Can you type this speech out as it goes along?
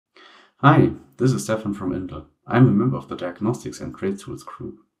Hi, this is Stefan from Intel. I'm a member of the Diagnostics and Trade Tools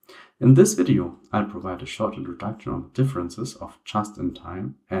group. In this video, I'll provide a short introduction on the differences of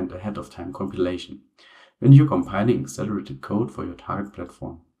just-in-time and ahead-of-time compilation when you're compiling accelerated code for your target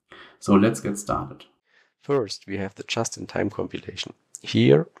platform. So let's get started. First, we have the just-in-time compilation.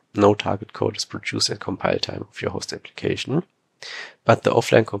 Here, no target code is produced at compile time of your host application, but the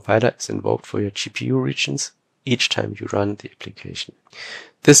offline compiler is invoked for your GPU regions each time you run the application.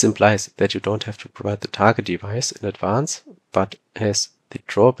 This implies that you don't have to provide the target device in advance, but has the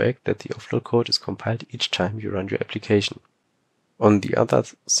drawback that the offload code is compiled each time you run your application. On the other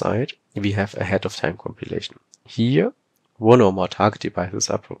side, we have ahead-of-time compilation. Here, one or more target devices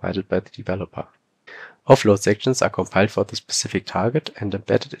are provided by the developer. Offload sections are compiled for the specific target and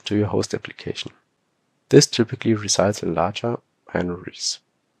embedded into your host application. This typically results in larger binaries.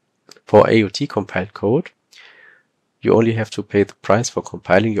 For AOT compiled code, you only have to pay the price for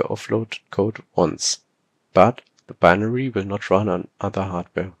compiling your offload code once, but the binary will not run on other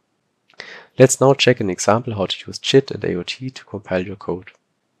hardware. Let's now check an example how to use JIT and AOT to compile your code.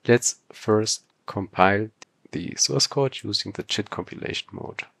 Let's first compile the source code using the JIT compilation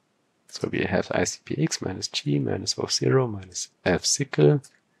mode. So we have ICPX minus G minus O0 minus SYCL.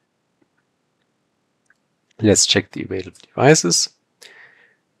 Let's check the available devices.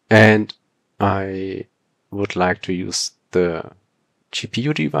 And I would like to use the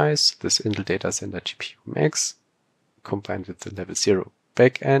GPU device, this Intel Data Center GPU Max, combined with the level 0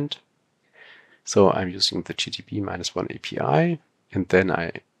 backend. So I'm using the GTB minus oneAPI, and then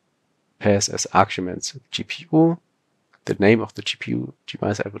I pass as arguments GPU, the name of the GPU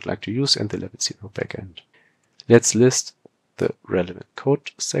device I would like to use, and the level 0 backend. Let's list the relevant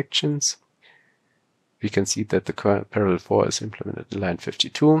code sections. We can see that the current parallel 4 is implemented in line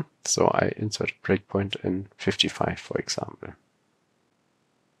 52, so I insert a breakpoint in 55, for example.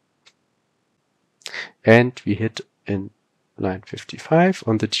 And we hit in line 55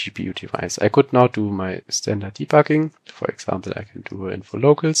 on the GPU device. I could now do my standard debugging. For example, I can do info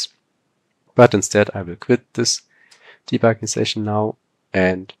locals, but instead I will quit this debugging session now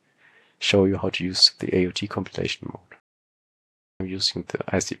and show you how to use the AOT compilation mode. I'm using the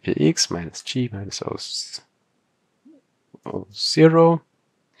ICPX minus G minus O0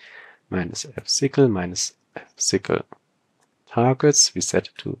 minus SYCL targets. We set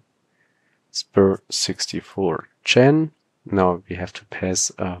it to SPR64 gen. Now we have to pass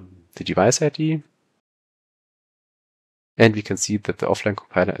the device ID. And we can see that the offline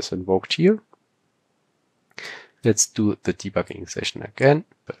compiler is invoked here. Let's do the debugging session again,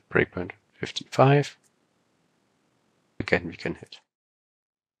 but breakpoint 55. Again, we can hit.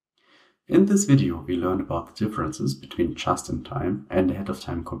 In this video, we learned about the differences between just-in-time and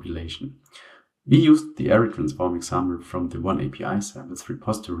ahead-of-time compilation. We used the array transform example from the oneAPI samples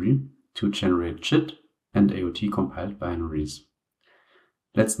repository to generate JIT and AOT compiled binaries.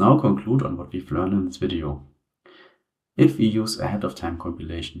 Let's now conclude on what we've learned in this video. If we use ahead-of-time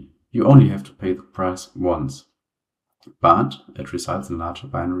compilation, you only have to pay the price once, but it results in larger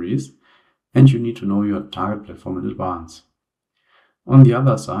binaries, and you need to know your target platform in advance. On the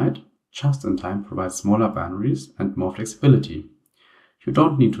other side, just-in-time provides smaller binaries and more flexibility. You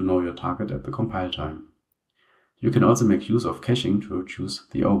don't need to know your target at the compile time. You can also make use of caching to reduce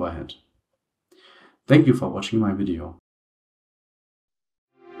the overhead. Thank you for watching my video.